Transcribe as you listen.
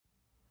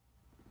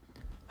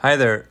Hi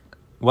there,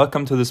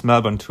 welcome to this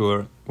Melbourne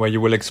tour, where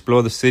you will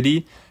explore the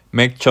city,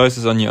 make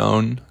choices on your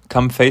own,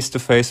 come face to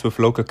face with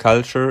local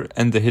culture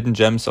and the hidden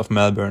gems of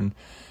Melbourne.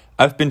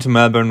 I've been to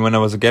Melbourne when I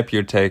was a gap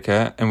year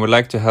taker and would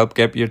like to help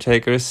gap year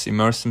takers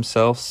immerse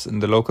themselves in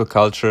the local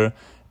culture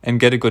and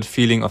get a good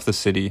feeling of the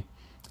city.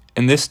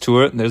 In this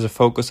tour, there's a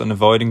focus on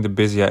avoiding the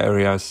busier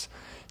areas.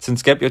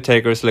 Since gap year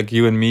takers like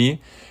you and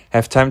me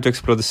have time to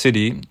explore the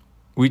city,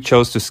 we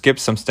chose to skip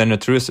some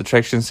standard tourist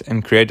attractions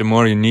and create a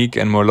more unique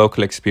and more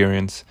local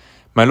experience.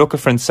 My local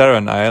friend Sarah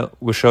and I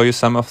will show you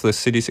some of the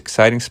city's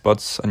exciting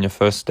spots on your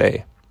first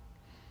day.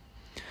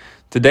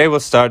 The day will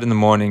start in the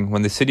morning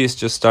when the city is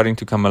just starting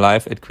to come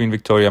alive at Queen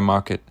Victoria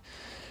Market.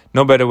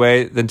 No better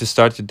way than to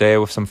start your day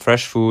with some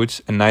fresh food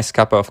and nice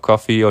cuppa of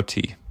coffee or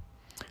tea.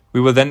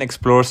 We will then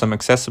explore some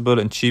accessible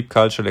and cheap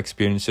cultural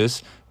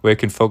experiences where you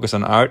can focus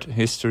on art,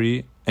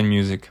 history and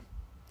music.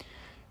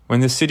 When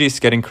the city is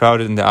getting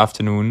crowded in the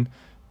afternoon,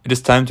 it is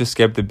time to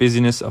escape the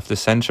busyness of the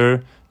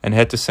centre and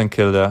head to St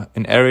Kilda,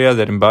 an area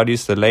that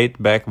embodies the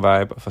laid-back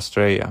vibe of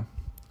Australia.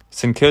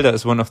 St Kilda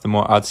is one of the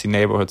more artsy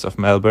neighbourhoods of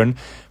Melbourne,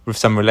 with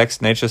some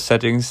relaxed nature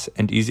settings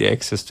and easy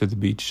access to the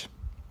beach.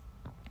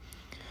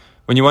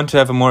 When you want to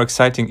have a more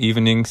exciting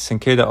evening,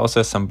 St Kilda also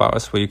has some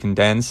bars where you can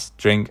dance,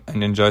 drink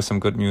and enjoy some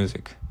good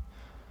music.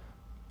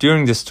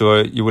 During this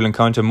tour, you will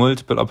encounter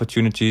multiple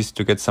opportunities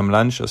to get some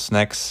lunch or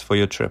snacks for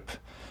your trip.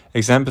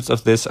 Examples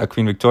of this are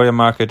Queen Victoria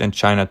Market and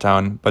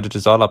Chinatown, but it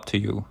is all up to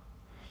you.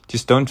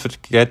 Just don't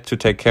forget to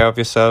take care of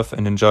yourself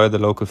and enjoy the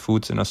local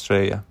foods in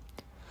Australia.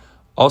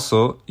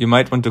 Also, you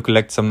might want to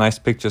collect some nice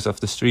pictures of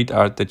the street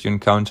art that you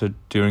encountered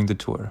during the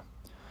tour.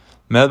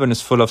 Melbourne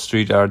is full of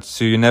street art,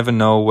 so you never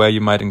know where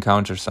you might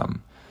encounter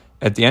some.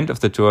 At the end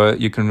of the tour,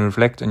 you can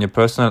reflect on your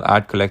personal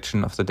art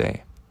collection of the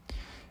day.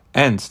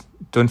 And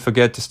don't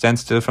forget to stand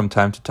still from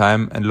time to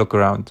time and look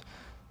around.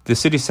 The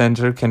city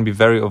centre can be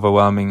very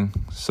overwhelming,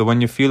 so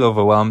when you feel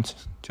overwhelmed,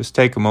 just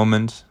take a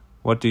moment.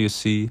 What do you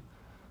see?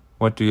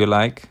 What do you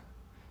like?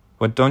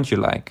 What don't you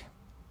like?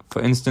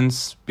 For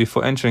instance,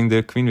 before entering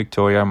the Queen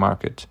Victoria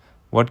Market,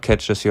 what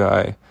catches your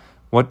eye?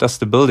 What does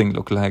the building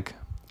look like?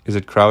 Is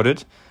it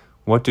crowded?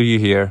 What do you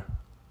hear?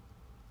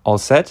 All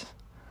set?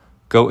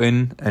 Go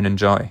in and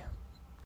enjoy.